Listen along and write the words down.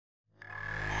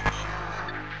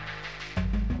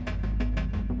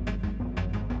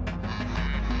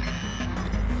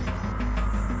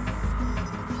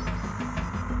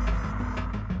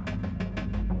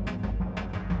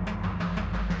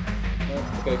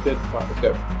Okay, good. Right, let's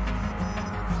go.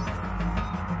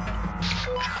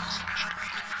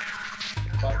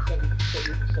 Right,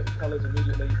 set your colours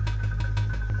immediately.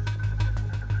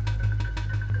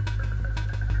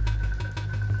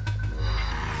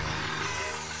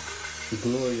 The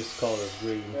glorious colour of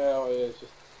green. Yeah, oh yeah, it's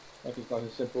just make it nice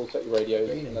and simple. Set your radios,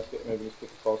 Very and nice. let's get moving as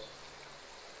quick as possible.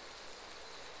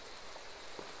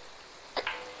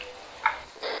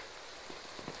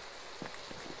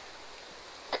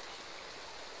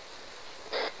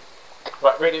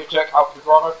 Right, radio check, Alpha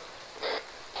Bravo.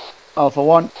 Alpha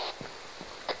 1.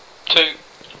 2.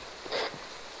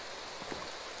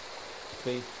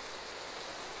 3.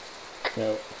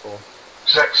 No, 4.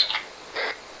 6.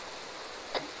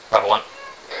 Bravo 1.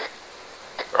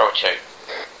 Bravo 2.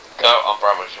 Go on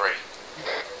Bravo 3.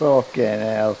 Fucking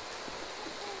hell.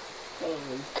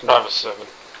 Bravo 7.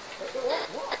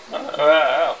 5,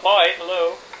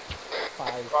 hello.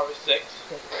 5. Bravo 6.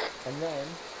 And then...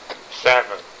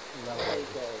 7. No.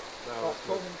 Right,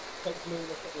 Coleman, take blue,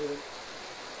 let's get moving.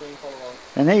 Green, follow on.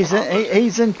 And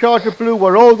he's in charge of blue.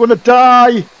 We're all going to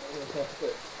die.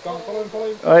 Go on, follow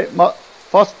him. Right,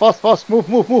 Foss,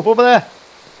 move over there.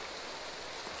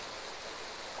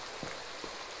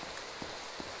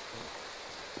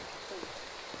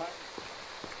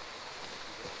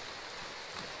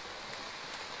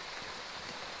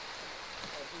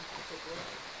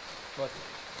 What?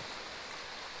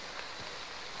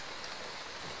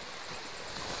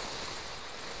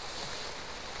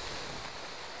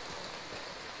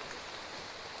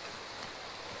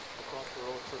 Across the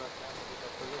road to that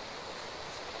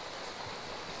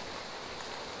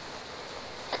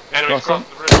Enemies Cross crossing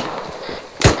the bridge.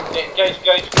 Yeah,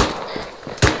 engage.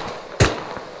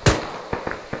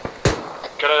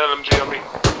 Get an LMG on me.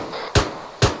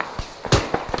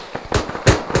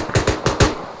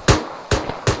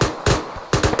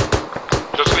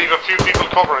 Just leave a few people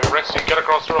covering. Rex, you can get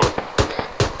across the road.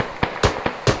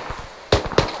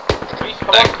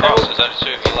 Then cross, there's only 2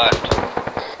 of you left.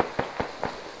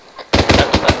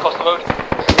 Across the road.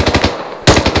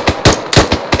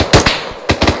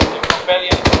 Barely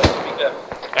any cover to be there.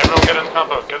 Everyone get in the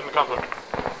compound. Get in the compound.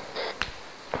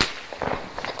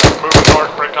 Moving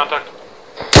north, break contact.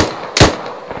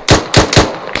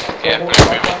 Yeah, moving.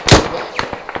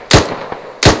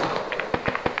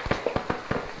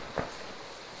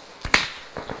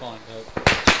 Fine, no.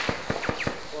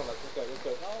 Well, let's go.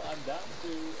 No, I'm down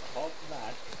to half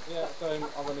that. Yeah, so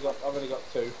I've only got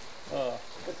 2. Oh,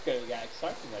 let's go get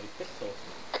exciting ready. Pistol.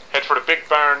 Head for the big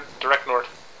barn, direct north.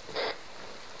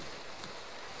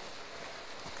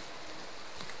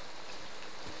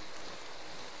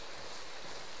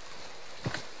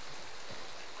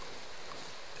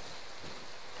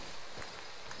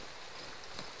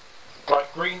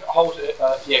 Right, green, hold it.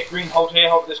 Green, hold here,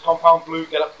 hold this compound. Blue,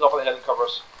 get up to the top of the hill and cover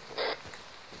us.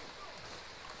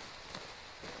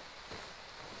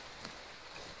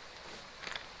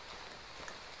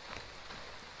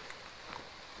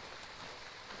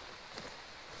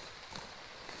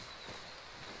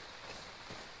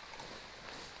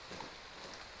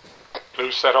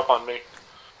 Blue set up on me.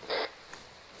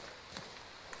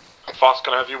 Foss,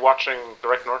 can I have you watching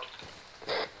direct north?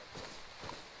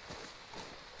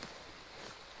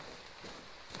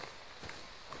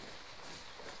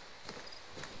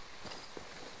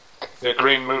 Yeah,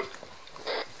 green, move.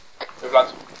 Move,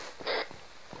 lads.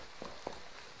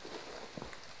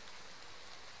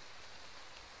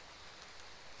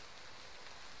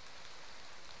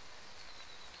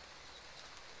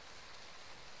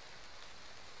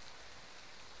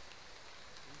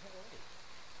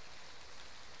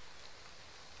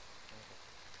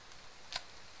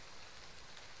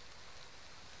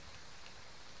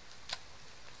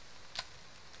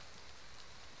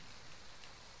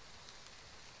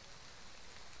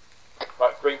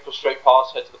 Right, green, push straight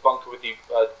past, head to the bunker with the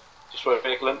destroyed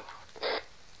vehicle in.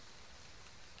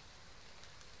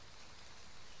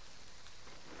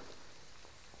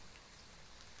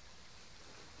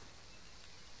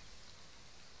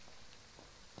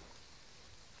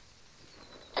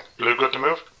 Blue, good to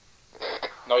move?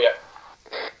 Not yet.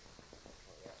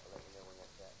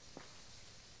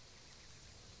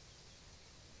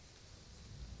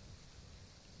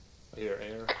 Here,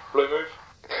 air. Blue, move.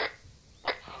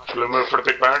 Blue, move for the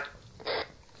big barn.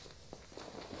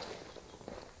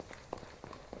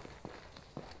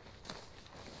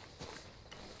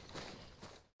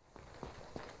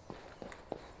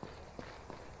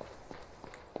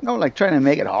 No, like trying to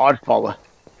make it hard for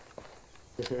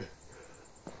you.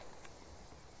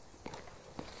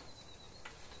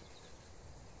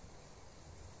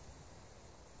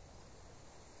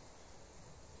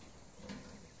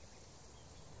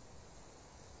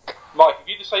 Mike, have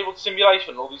you disabled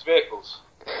simulation on all these vehicles?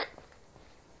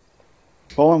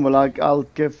 Fine, well, I'll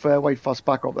give White Foss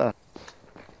back up there.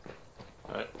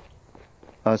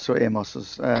 Right. Sorry, Amos is.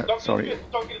 Sorry.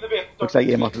 Don't get in the vehicle. Looks like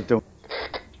Amos is doing.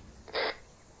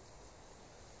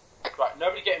 Right,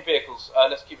 nobody get in vehicles.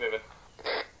 Let's keep moving.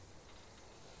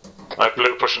 Right,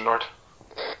 blue pushing north.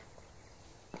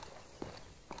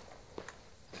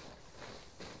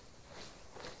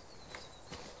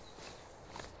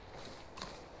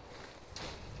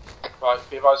 Right,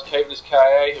 be advised, cable is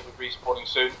KIA. He'll be respawning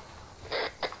soon.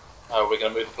 We're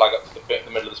going to move the flag up to the bit in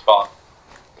the middle of the spawn.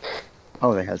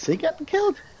 Oh, the hell's he getting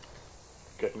killed?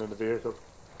 Getting in the vehicle.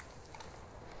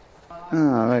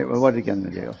 Ah, right. Well, what are you getting the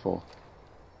vehicle for?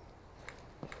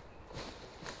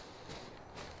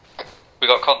 We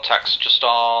got contacts just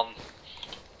on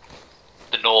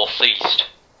the northeast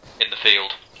in the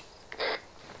field.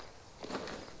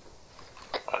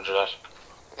 Roger that.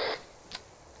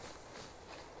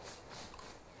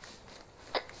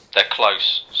 They're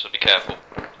close, so be careful.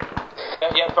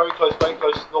 Yeah, very close,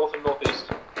 north and northeast.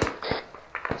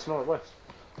 It's northwest.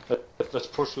 Let's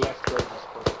push left, right. Let's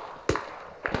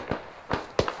push.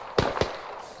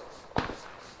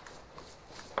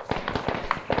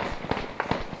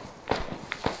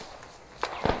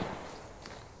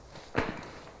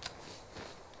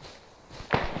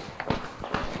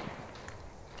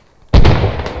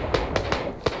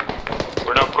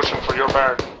 We're now pushing for your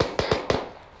barn.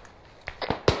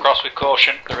 Cross with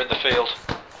caution, they're in the field.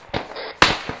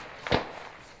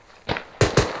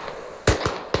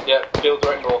 Yeah, field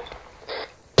direct north.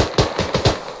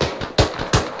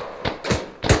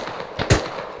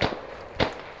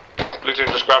 Blue team,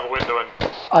 just grab a window and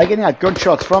I getting at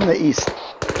gunshots from the east.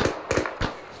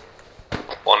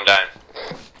 One down.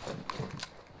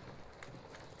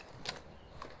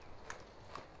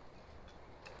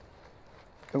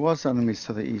 There was enemies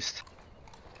to the east.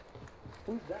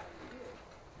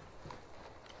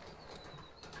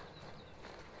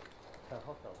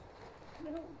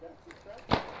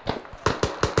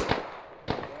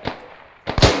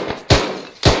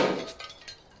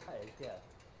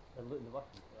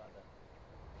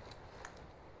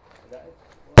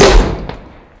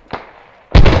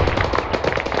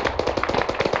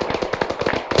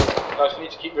 Guys, we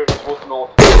need to keep moving towards the north.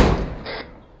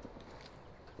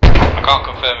 I can't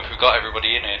confirm if we've got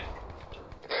everybody in here.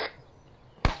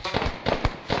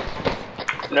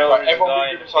 No, Right, there's a everyone guy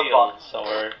in regroup the inside the field barn.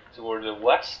 somewhere toward the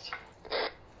west.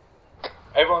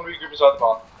 Everyone regroup inside the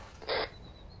barn.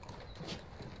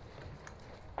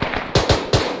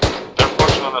 they're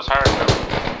pushing on us hard now.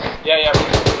 Yeah,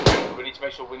 we need to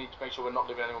make sure we're not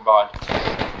leaving anyone behind.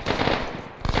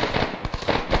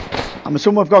 I'm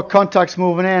assuming we've got contacts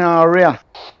moving in on our rear.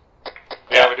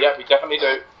 Yeah, we do. Yeah, we definitely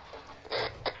do.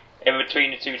 In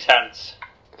between the two tents.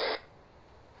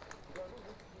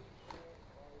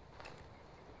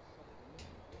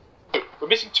 We're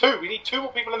missing two. We need two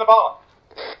more people in the barn.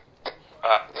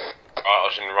 Right, I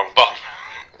was in the wrong bomb.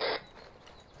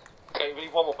 Okay, we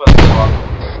need one more person in the barn.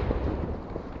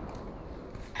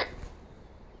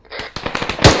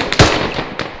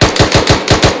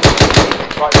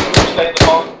 Right, you stay in the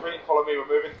barn. Green, follow me. We're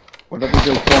moving. Whatever we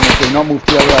do, Thomas, do not move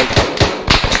to your right.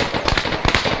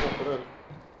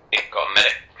 Got a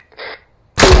minute.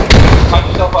 Patch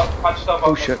yourself up. Patch yourself up.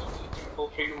 Oh, shit. Full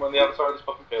treatment on the other side of this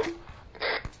fucking field.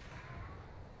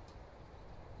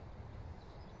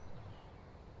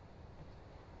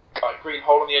 Right, Green,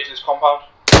 hold on the edge of this compound.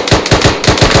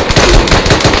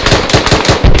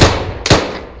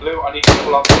 Blue, I need you to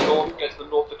pull up to the north. Get to the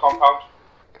north of the compound.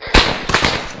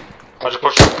 I just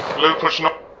pushing. Blue pushing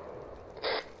up.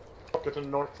 Get to the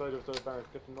north side of the barn.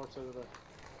 Get to the north side of the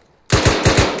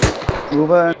Move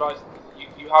in. Guys,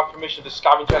 you have permission to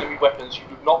scavenge enemy weapons. You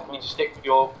do not need to stick with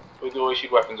your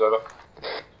issued weapons. Over.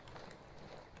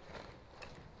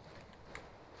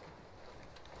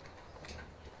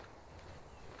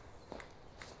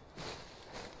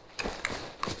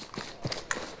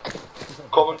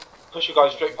 Coleman, push your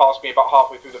guys straight past me about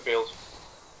halfway through the field.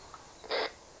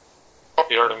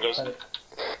 You heard him, guys.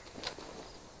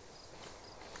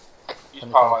 Use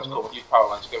power lines, Coleman. Use power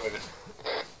lines. Get moving.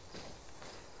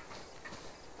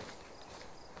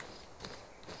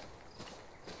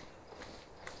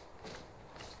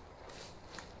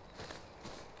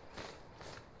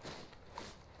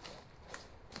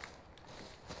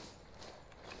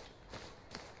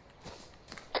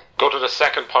 Go to the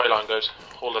second pylon, guys.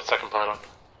 Hold that second pylon.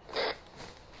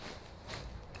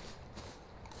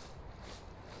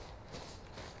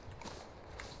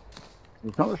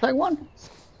 It's not the second one.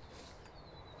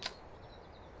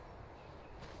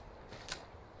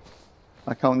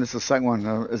 I count this as the second one.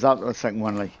 Is that the second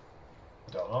one, like?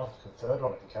 I don't know. The third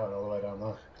one if you count all the way down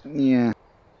there. Yeah.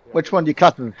 Which one do you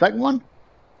cut? The second one?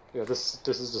 Yeah, this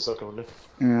is the second one.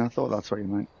 Yeah, I thought that's what you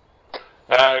meant.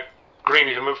 Green,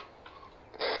 you can move.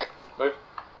 Move.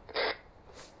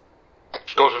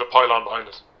 Go to the pylon behind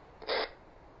us.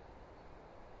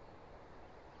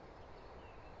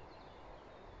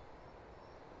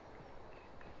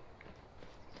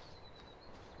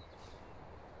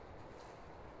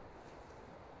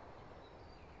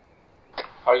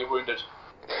 How are you wounded?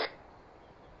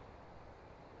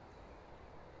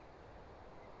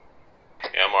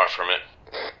 Yeah, I'm alright for a minute.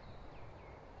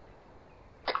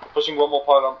 Pushing one more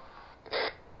pylon.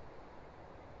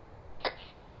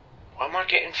 Why am I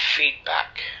getting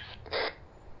feedback? If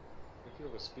you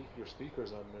have your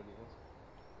speakers on, maybe.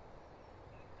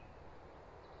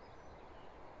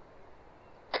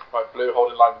 Right, Blue,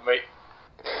 holding line with me.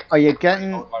 Are you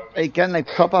getting like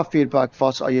proper feedback,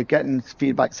 Foss? Or are you getting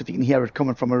feedback so if you can hear it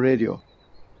coming from a radio?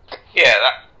 Yeah,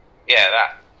 that. Yeah,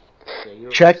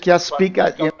 Check your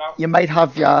speaker. You might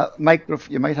have your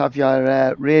you might have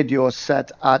your radio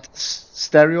set at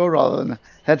stereo rather than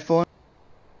headphone.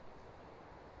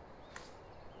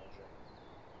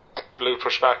 Blue,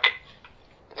 push back.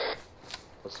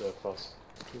 What's Foss?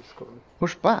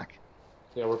 Push back.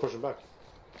 Yeah, we're pushing back.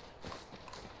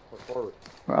 We're forward.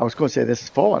 Well, I was going to say this is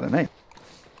forward, isn't it?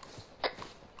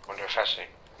 Wonder if that's it.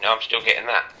 No, I'm still getting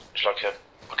that. It's like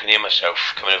I can hear myself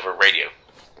coming over a radio.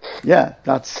 Yeah,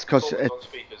 that's because On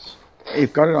speakers.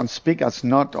 you've got it on speakers,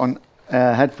 not on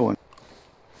headphone.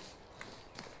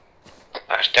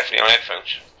 That's definitely on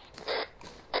headphones.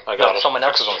 I got it. Someone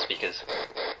else is on speakers.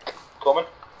 Coming.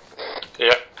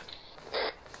 Yeah.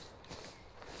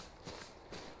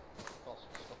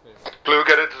 Blue,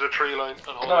 get into the tree line and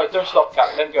hold No, it. don't stop, Cap.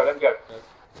 Let him go, let him go.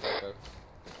 Go.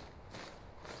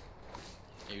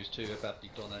 He was too badly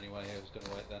done anyway, I was going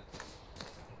to wait then.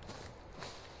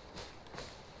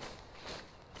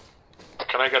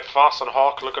 Can I get Foss and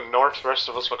Hawk looking north, the rest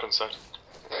of us looking south?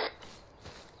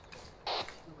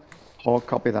 Oh,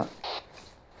 copy that.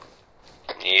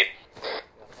 Yep.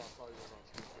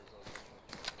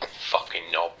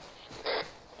 Fucking knob.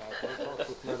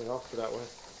 Off for that way.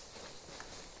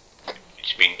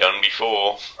 It's been done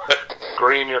before.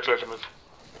 Green, you're clear to move.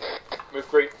 Move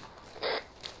Green.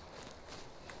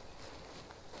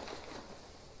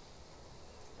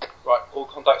 Right, all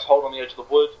contacts hold on the edge of the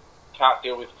wood. Can't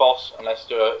deal with Foss and let's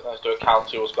do a count,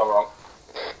 see what's gone wrong.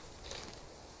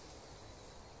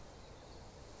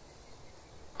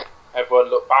 Everyone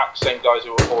look back, same guys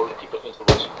who were forward, keep looking into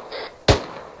the woods.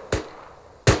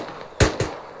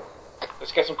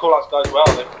 Let's get some call-outs, guys. Well,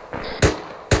 then.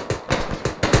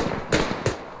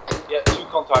 Yeah, 2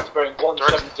 contacts bearing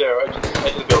 170 edge of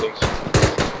the buildings.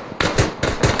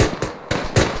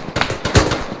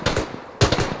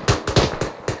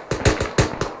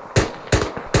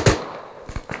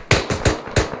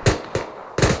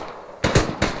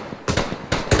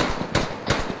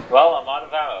 Well, I'm out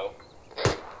of ammo.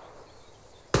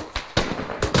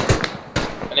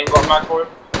 Anyone got a mag for him?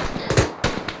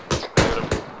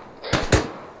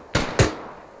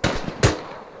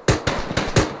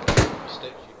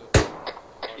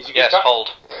 Easy, Yes, Cap. hold.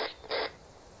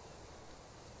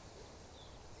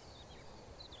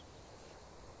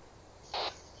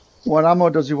 What ammo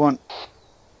does he want?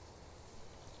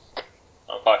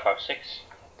 5.56.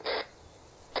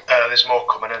 There's more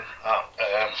coming in.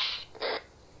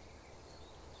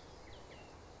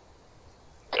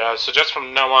 Yeah, I suggest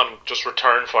from now on, just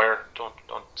return fire. Don't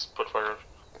put fire out.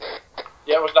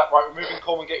 Yeah, was that right? We're moving.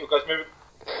 Coleman, get your guys moving.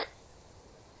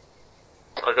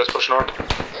 Alright guys, push north.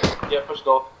 Yeah, push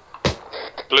north.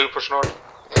 Blue, push north.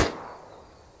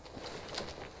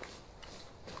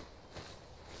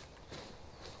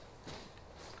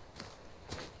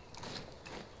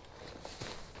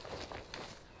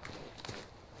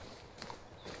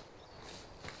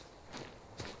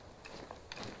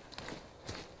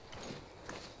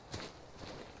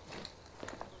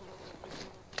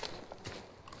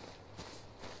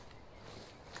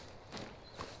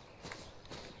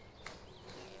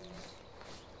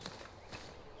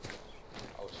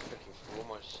 I was freaking for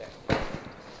almost set.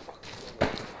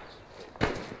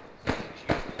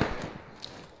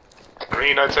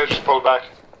 Green, I'd say just pull back.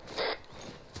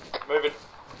 Moving.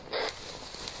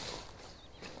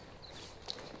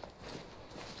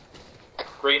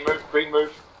 Green move. Green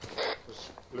move.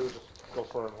 Just Blue, just go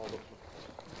for it and hold it.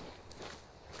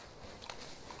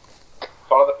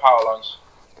 Follow the power lines.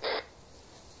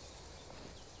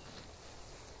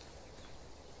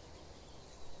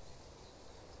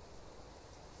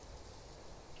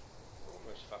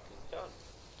 Almost fucking done.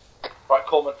 Right,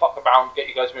 Coleman, fuck the bound. Get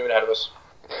you guys moving ahead of us.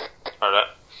 Alright.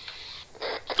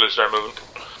 Blue start moving.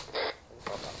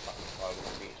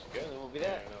 We'll be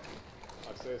there.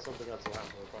 I'd say something else will happen.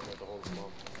 We'll probably have to hold them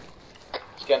on.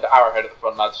 Let's get into Arrowhead at the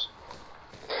front, lads.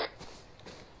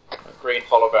 Green,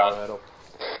 follow behind. Head up.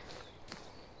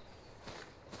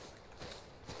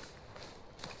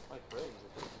 My brains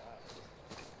are pretty bad.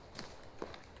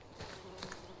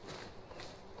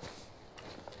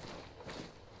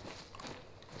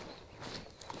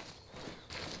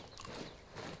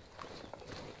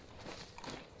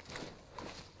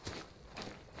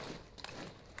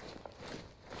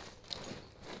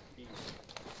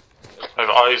 I have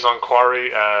eyes on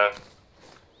quarry,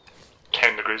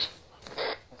 10 degrees.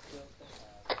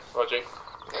 Roger.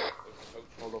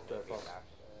 Hold up there, Bob.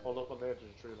 Hold up on the edge of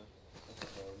the tree line.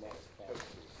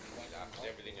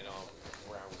 Everything in our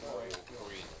brown, grey, or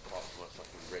green, apart from a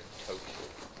fucking red toast.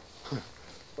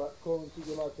 But call and keep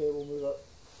your light table, move up.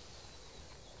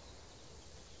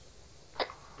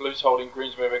 Blue's holding,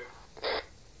 green's moving.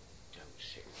 Don't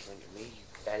sit in front of me, you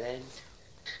bellend.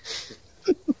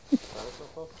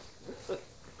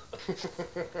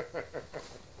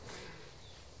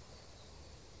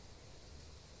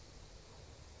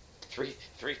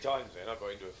 Three times then I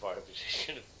got into a fire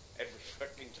position. Every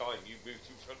fucking time you moved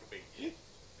in front of me.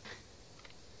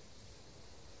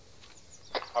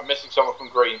 I'm missing someone from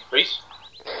green. Reese?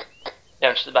 Yeah,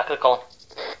 I'm just at the back of the column.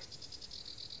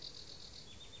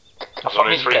 There's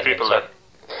only 3 people there.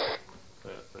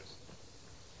 Yeah, nice.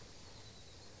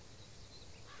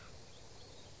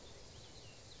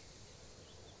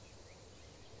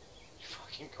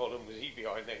 Fucking column was he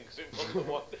behind then because it wasn't the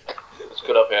one. It's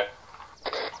good up here.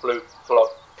 Blue, full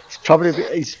up.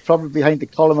 He's probably behind the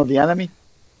column of the enemy.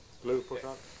 Blue, push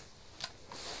on.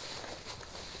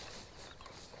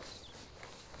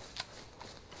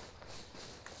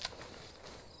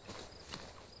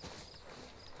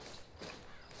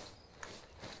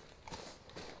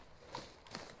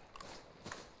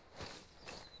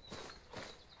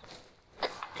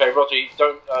 Okay, Roger,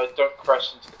 don't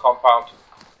crest into the compound.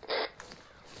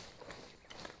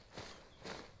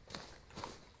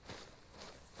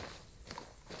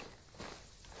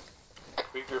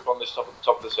 Regroup on this top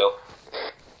of this hill.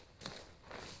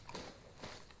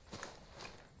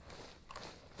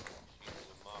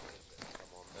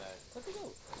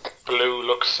 Blue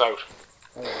looks south.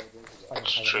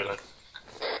 Tree line.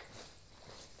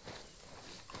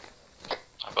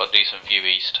 I've got a decent view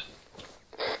east.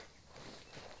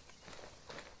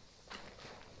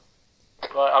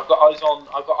 Right, I've got eyes on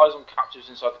captives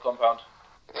inside the compound.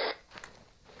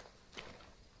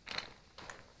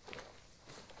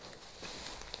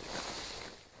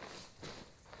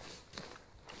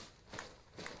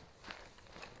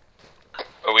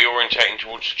 Are we orientating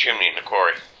towards the chimney in the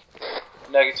quarry?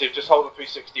 Negative, just hold the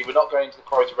 360. We're not going to the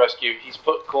quarry to rescue. He's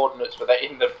put coordinates, but they're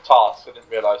in the task. I didn't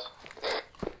realise.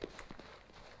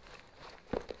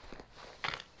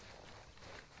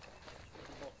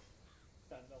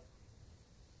 Stand up.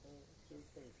 2,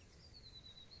 3.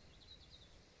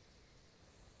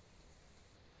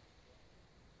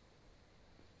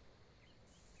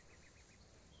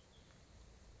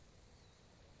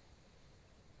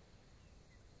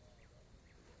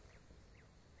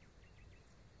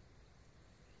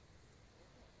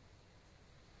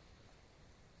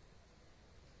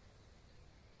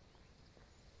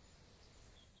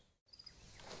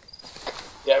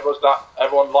 Yeah, it was that.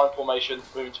 Everyone line formation,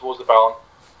 moving towards the barn.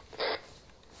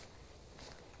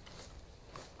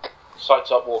 Sights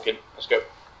up, walking. Let's go.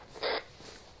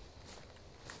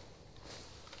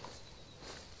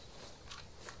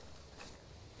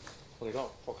 Only got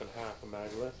fucking half a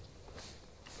mag left.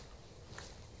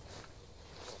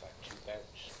 About 2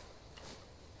 bouts.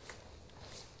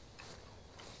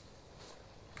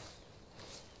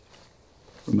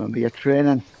 Remember your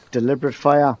training. Deliberate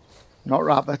fire, not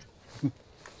rapid.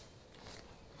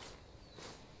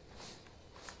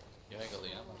 Yeah, I got the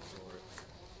ammo for it.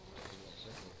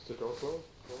 Is the door closed?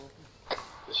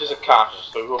 This is a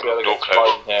cache, so we will be able to get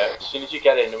supplies in here. As soon as you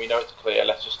get in and we know it's clear,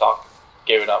 let's just start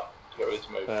gearing up to get ready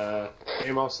to move.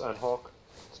 Amos and Hawk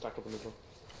stack up on the door.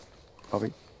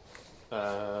 Copy.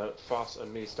 Foss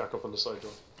and me stack up on the side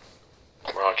door.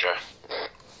 Roger.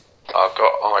 I've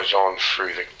got eyes on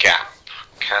through the gap.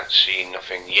 Can't see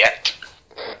nothing yet.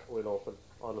 Yeah, we'll open.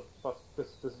 Foss, this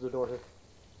is the door here.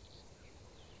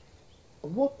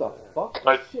 What the fuck?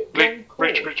 Right, Shit,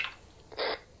 breach.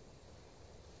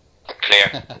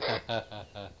 Clear.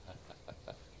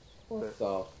 What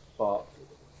the fuck?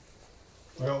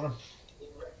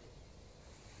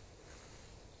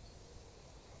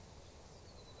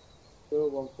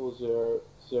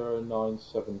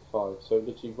 01400975. So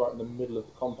literally right in the middle of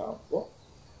the compound. What?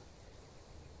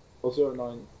 Or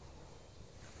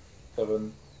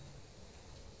 097.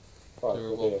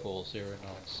 01409.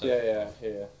 Yeah,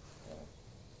 here.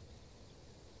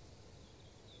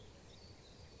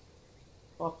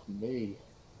 Fuck me.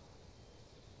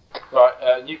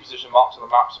 Right, new position marks on the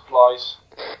map, supplies.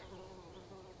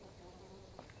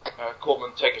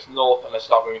 Corpsman, take us north and let's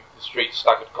start moving to the street,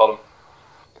 staggered column.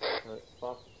 Right,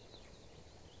 fuck.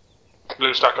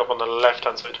 Blue stack up on the left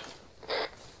hand side.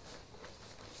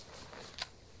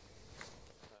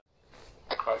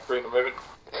 Right, green, we're moving.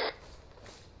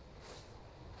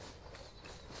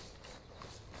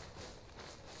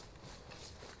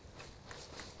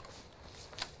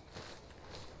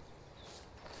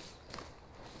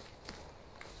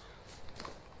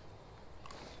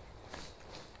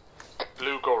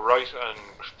 Blue go right and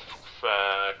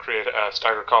create a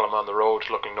staggered column on the road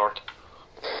looking north.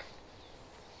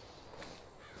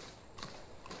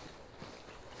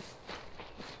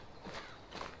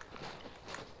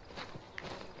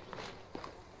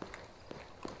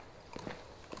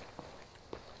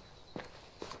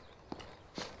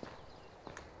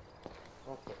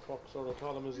 What the fuck sort of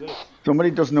column is this?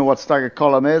 Somebody doesn't know what staggered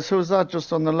column is. Who's that?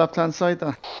 Just on the left hand side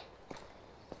there.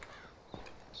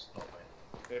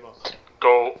 Amos,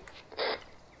 Go.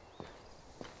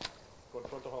 go in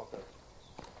front of Hawkeye.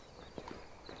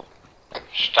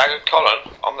 Staggered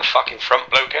column? I'm the fucking front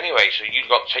bloke anyway, so you've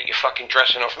got to take your fucking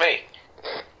dressing off me.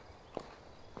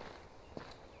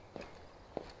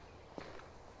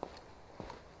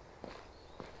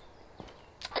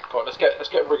 Come on, let's get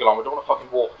a wriggle on. We don't want to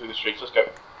fucking walk through the streets. Let's go.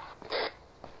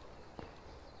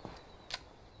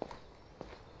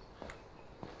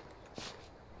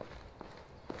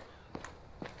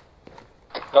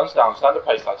 Guns down. Standard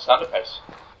pace, lads. Standard pace.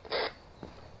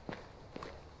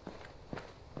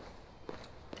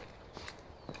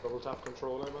 Double tap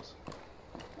control, Amos.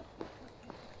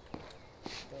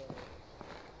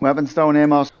 Weapons down,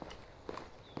 Amos.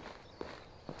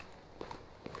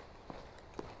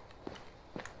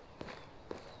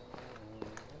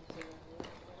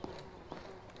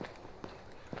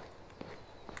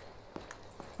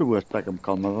 The worst staggered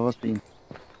column I've ever seen.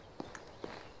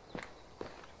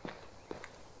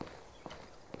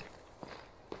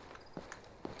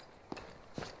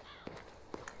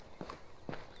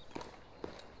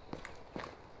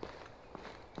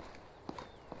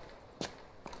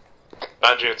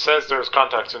 Angie, it says there's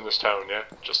contacts in this town, yeah?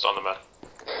 Just on the map.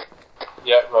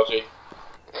 Yeah, Roger.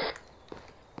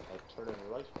 I'll turn in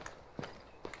right.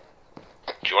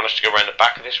 Do you want us to go around the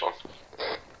back of this one?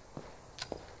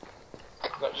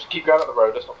 No, just keep going up the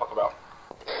road. Let's not fuck about.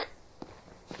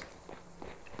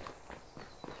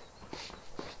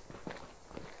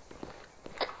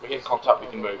 We're in contact. We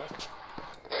can move.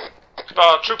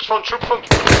 Troops front, troop front!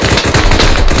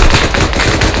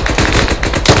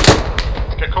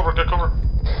 Get cover, get cover.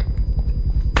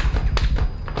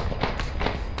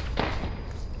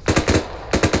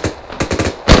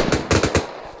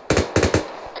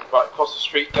 Right, across the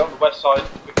street. Get on the west side.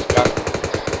 Quick as you can.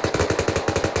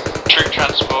 Troop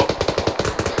transport.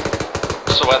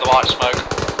 So where the white smoke.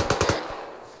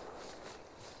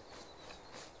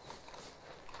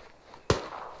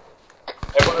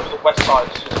 Everyone over the west side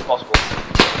as soon as possible.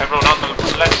 Everyone on the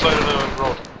left side of the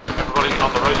road. Everybody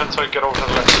on the right hand side, get over to the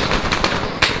left.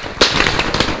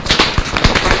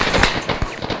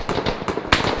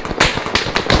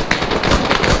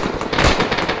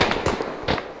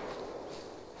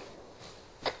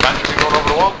 Bandit, going over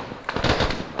the wall.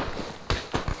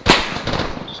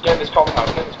 Just get in this compound.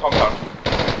 Get in this compound.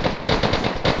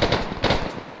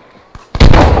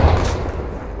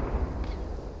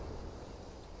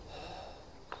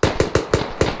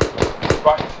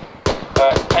 Right.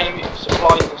 Enemy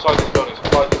supplies inside this building.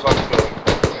 Supplies inside this building.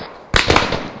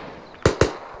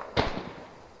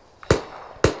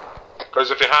 Guys,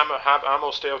 if you have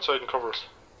ammo, stay outside and cover us.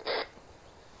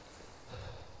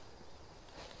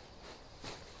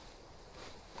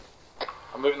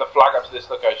 I'm moving the flag up to this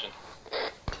location.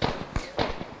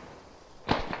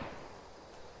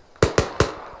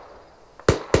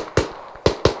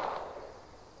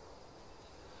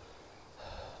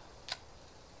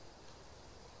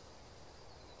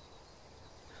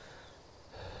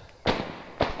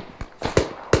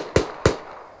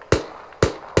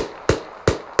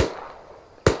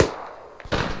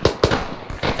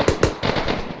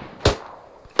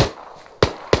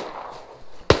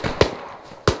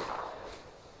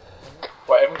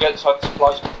 Right, everyone get inside the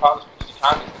supplies compound as quick as you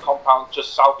can. It's the compound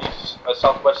just southeast,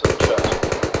 southwest of the church.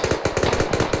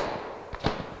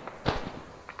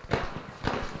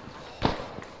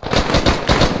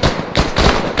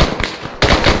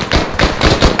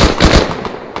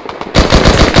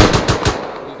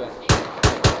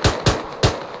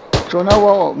 So now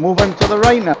what? Moving to the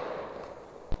right now.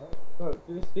 No,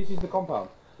 this is the compound.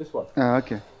 This one. Oh,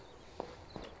 okay.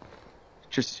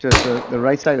 Just the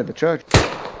right side of the church.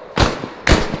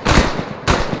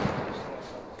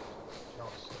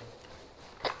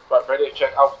 Right, ready to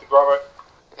check Alpha to Bravo.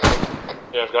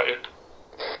 Yeah, I've got you.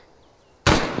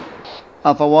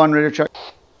 Alpha 1, ready to check.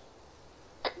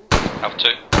 Alpha 2.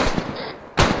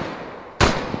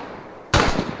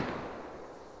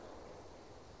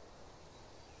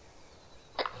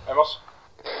 Amos.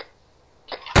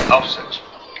 Alpha 6.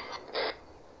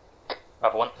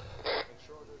 Alpha 1.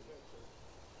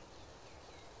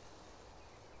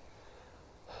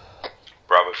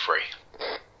 Bravo 3.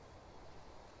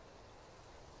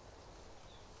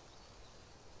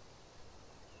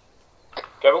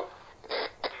 Cable.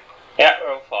 Yeah,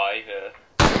 we're on 5.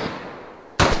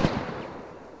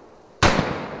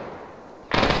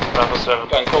 Alpha 7.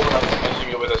 Okay, Corbin, I assume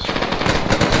you're with us.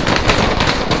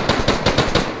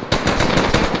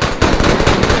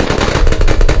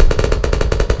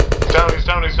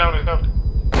 He's down.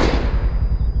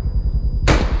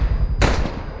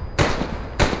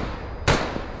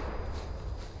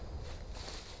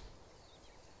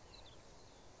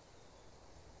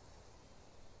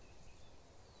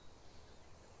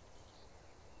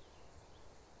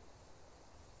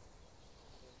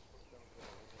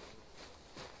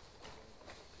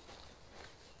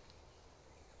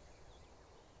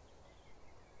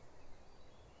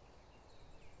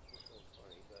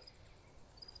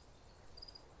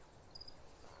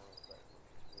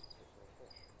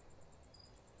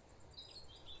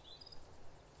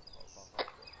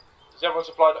 Is everyone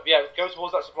supplied up? Yeah, go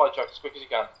towards that supply truck as quick as you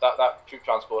can. That troop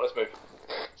transport, let's move.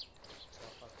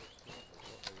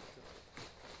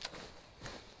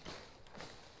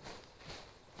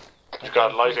 You've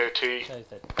got light AT.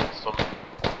 Some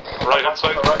right hand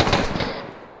side. Right.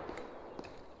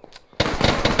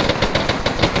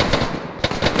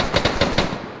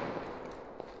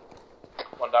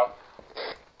 One down.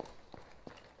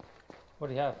 What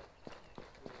do you have?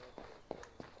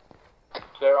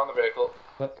 Clear on the vehicle.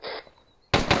 What?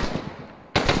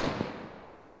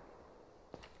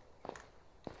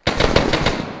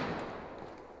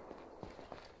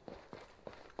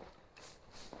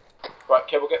 Right,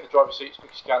 Cable, get in the driver's seat as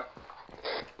quick as you can.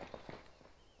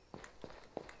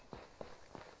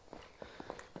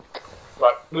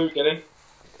 Right, Blue, get in.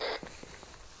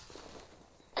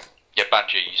 Yeah,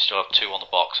 Banjo, you still have 2 on the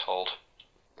box, hold.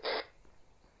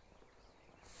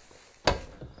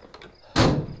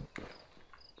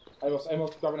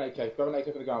 Amos, grab an AK. Grab an AK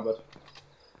for the ground, bud.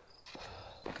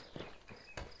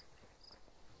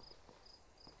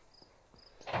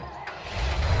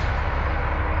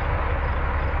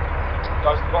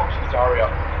 Guys, the box, you need to hurry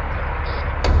up.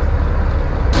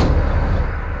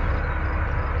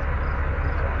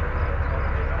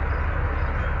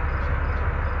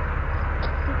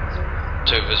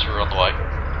 Two of us are on the way.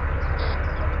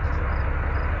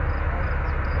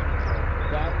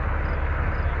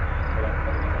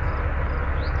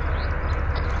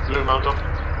 Blue mount up.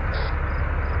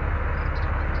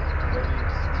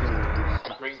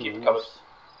 Green, keep it covered.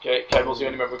 Okay, Cable's the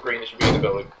only member of Green that should be in the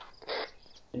building.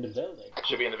 In the building?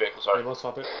 Should be in the vehicle, sorry. What's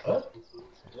up it?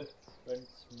 When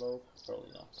smoke?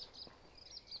 Probably not.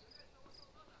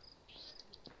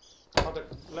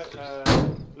 Left,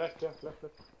 yeah, left.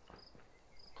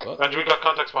 And we got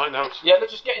contacts behind the house. Yeah,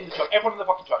 let's just get in the truck. Everyone in the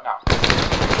fucking truck now.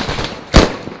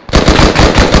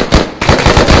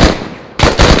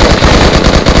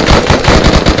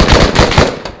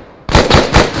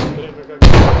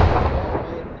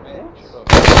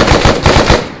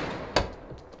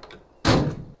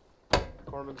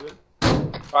 Corman's in.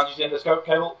 Banjo's in, let's go.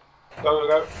 Cable.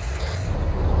 Go.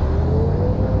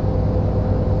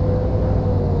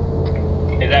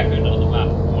 Is that good on the map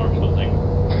or something?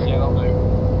 Yeah, that'll do.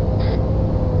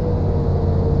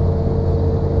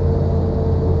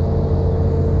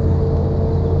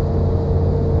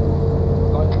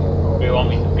 Do you want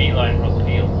me to beeline across the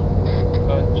field?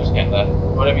 Just get there.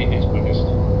 Whatever you think's quickest.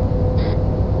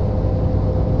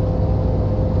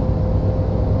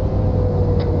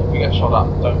 If we get shot at,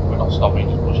 we're not stopping,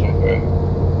 just push straight through.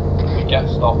 If we get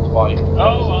stopped by...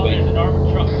 Oh, well, there's an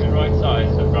armored truck to the right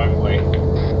side, so drive away.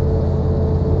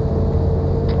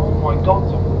 Oh my god,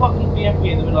 there's a fucking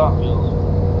BMP in the middle of that field.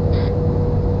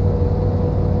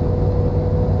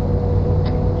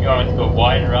 You want me to go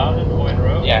wide around and avoid the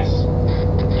road? Yes.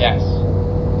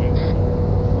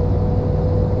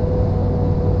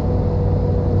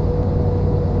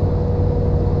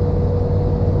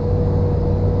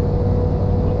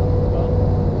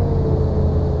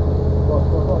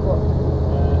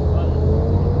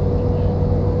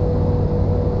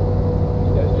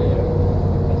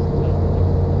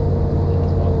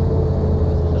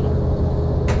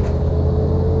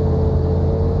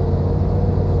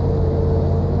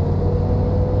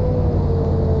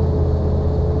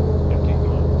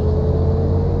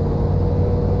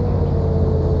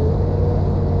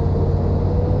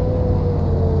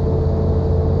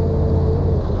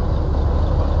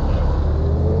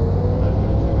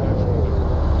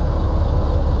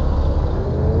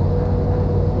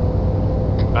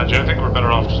 Do you think we're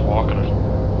better off just walking it?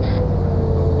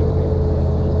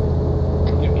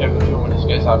 Give Kevin a few minutes to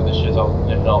get us out of this shithole,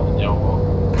 and if not, then yeah, we'll go.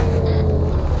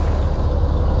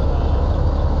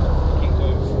 Keep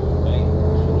going forward, mate.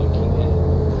 Sort of keep heading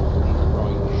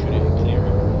right. Should it clear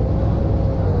it?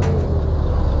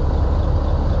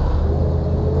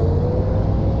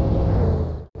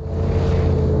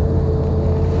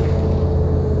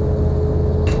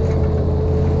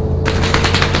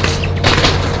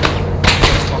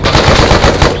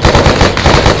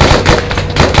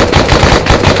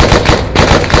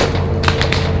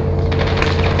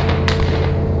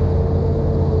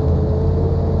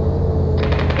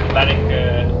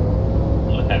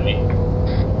 Look at me.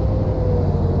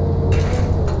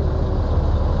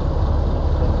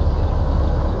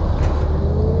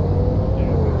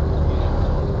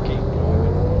 Keep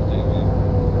driving. Debian.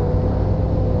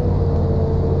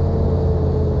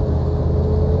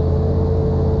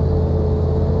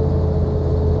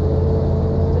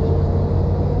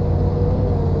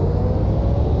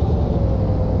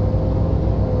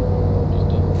 Just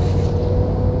done.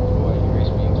 Why you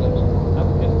raise me eclipse?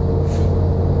 Okay.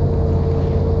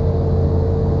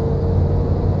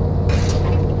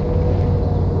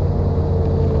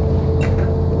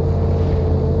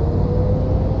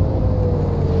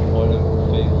 Island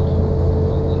field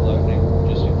on the lightning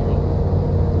just in front.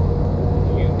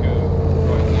 If you go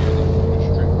right near the forest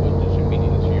strip wood that's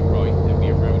immediately to your right, there'll be a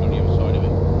road on the other side of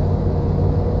it.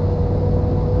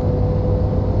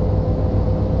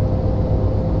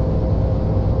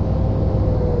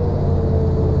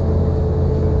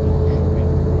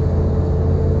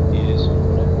 Yes.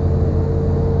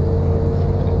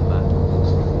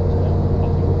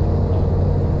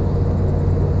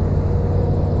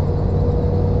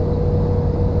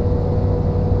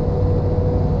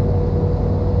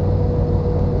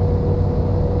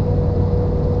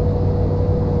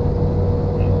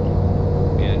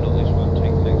 Yeah, not this one.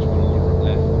 Take the next one on the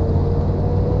left.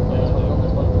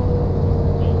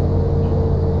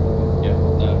 Yeah,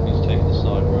 no, he's taking the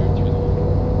side road through the wood.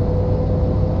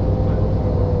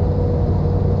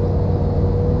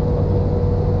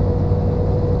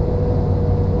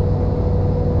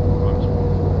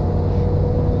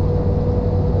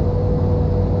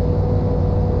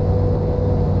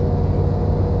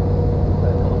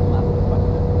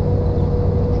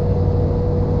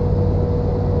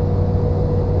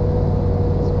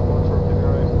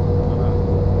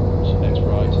 So next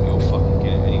right, you'll fucking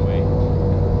get it anyway.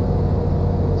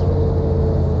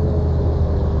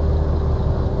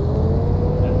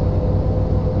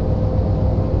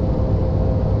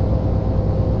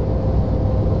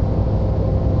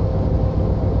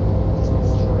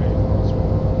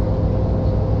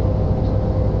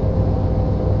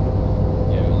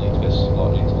 Yeah, you'll need to go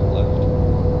slightly to the left.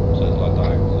 So it's like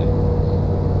diagonally.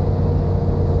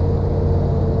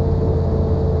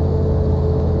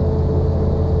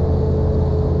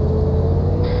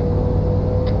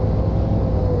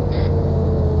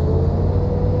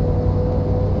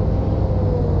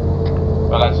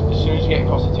 Well, lads, as soon as you get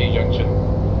across the T-junction,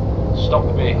 stop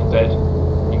the vehicle dead,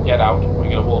 and get out. We're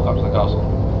going to walk up to the castle.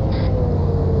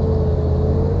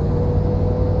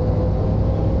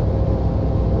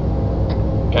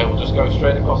 Okay, we'll just go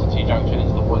straight across the T-junction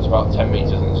into the woods about 10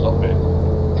 metres and stop the vehicle.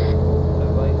 There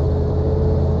we go.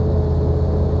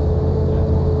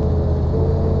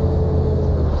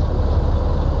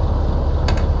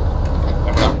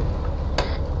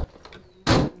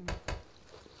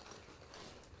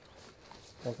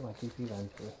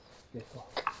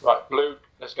 Right, Blue,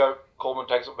 let's go. Coleman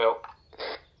takes up Bill.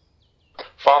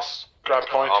 Fast, grab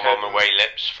point, I'm head on my way,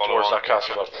 Lips. Follow towards on. that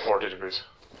castle about 40 degrees.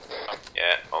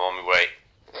 Yeah, I'm on my way.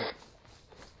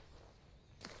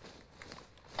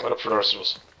 Went up for the rest of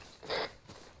us.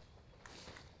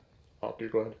 Oh, you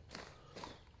go ahead.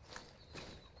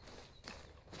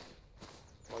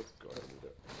 Mike, go ahead and do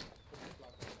that.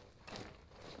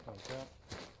 Okay.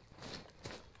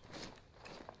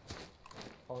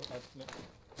 Oh,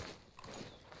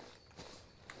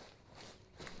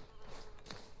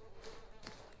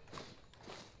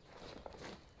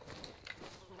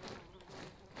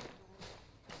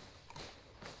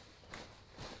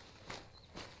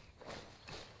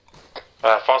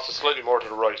 Fast is slightly more to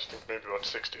the right, I think maybe about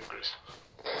 60 degrees.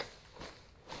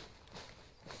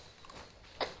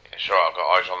 Yeah, sure, I've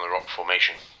got eyes on the rock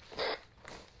formation.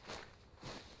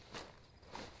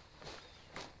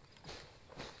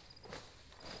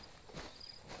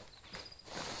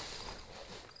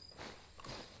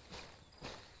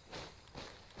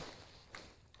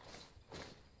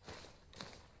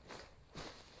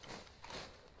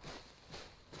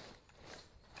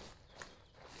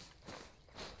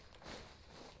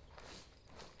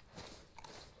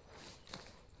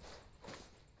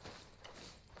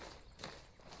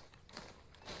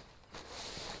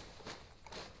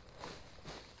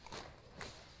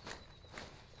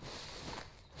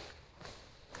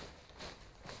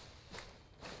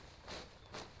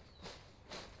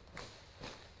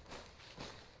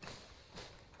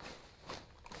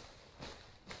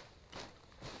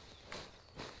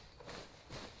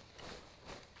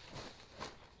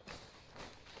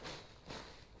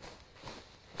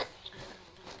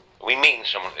 we meeting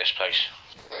someone at this place?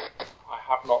 I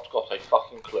have not got a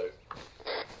fucking clue.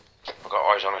 I've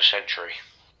got eyes on a sentry.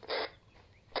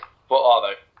 What are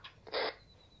they?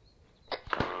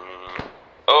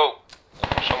 Oh,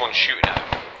 someone's shooting at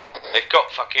them. They've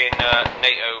got fucking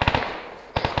NATO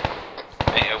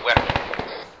weapon.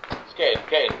 Let's get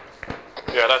in.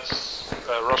 Yeah, that's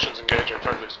Russians engaging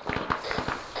friendlies.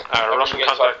 Russian get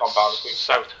inside contacts compound,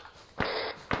 south.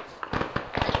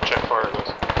 So check fire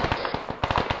those.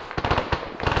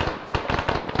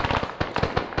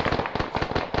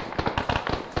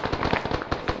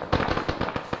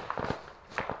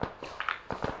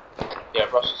 Yeah,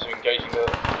 Russians are engaging the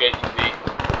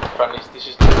friendlies. This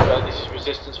is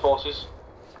resistance forces.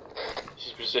 This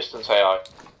is resistance AI.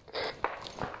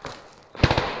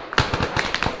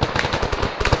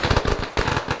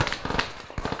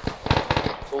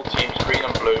 All teams, green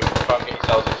and blue, try and get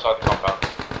yourselves inside the compound.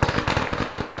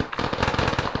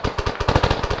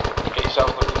 Get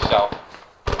yourselves looking south.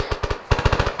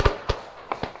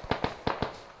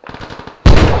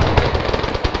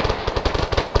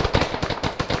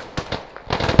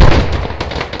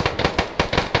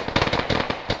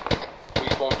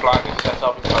 Respawn flag is set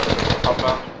up inside the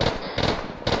compound.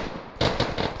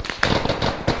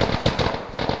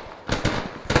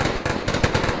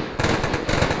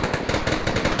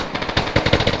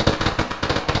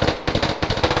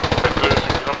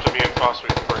 Fast, we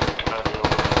can bring the command over.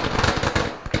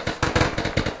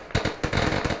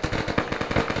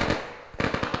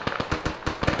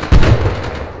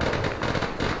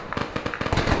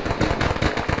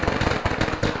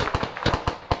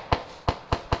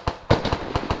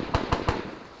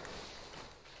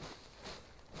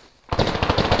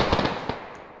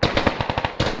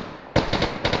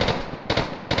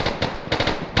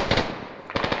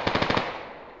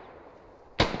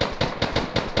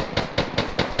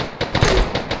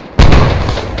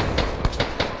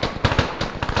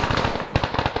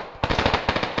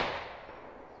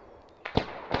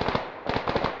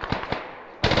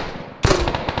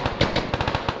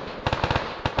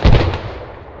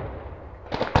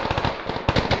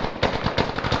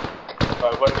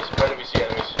 Where do we see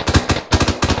enemies?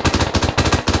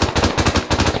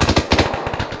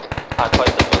 I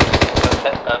played the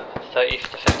 30 to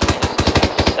 50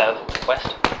 meters south-west.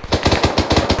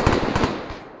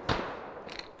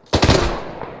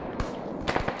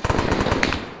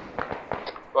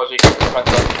 Roger, keep the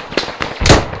fence up.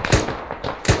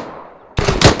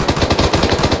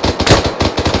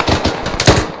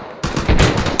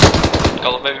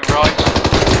 Got them moving right.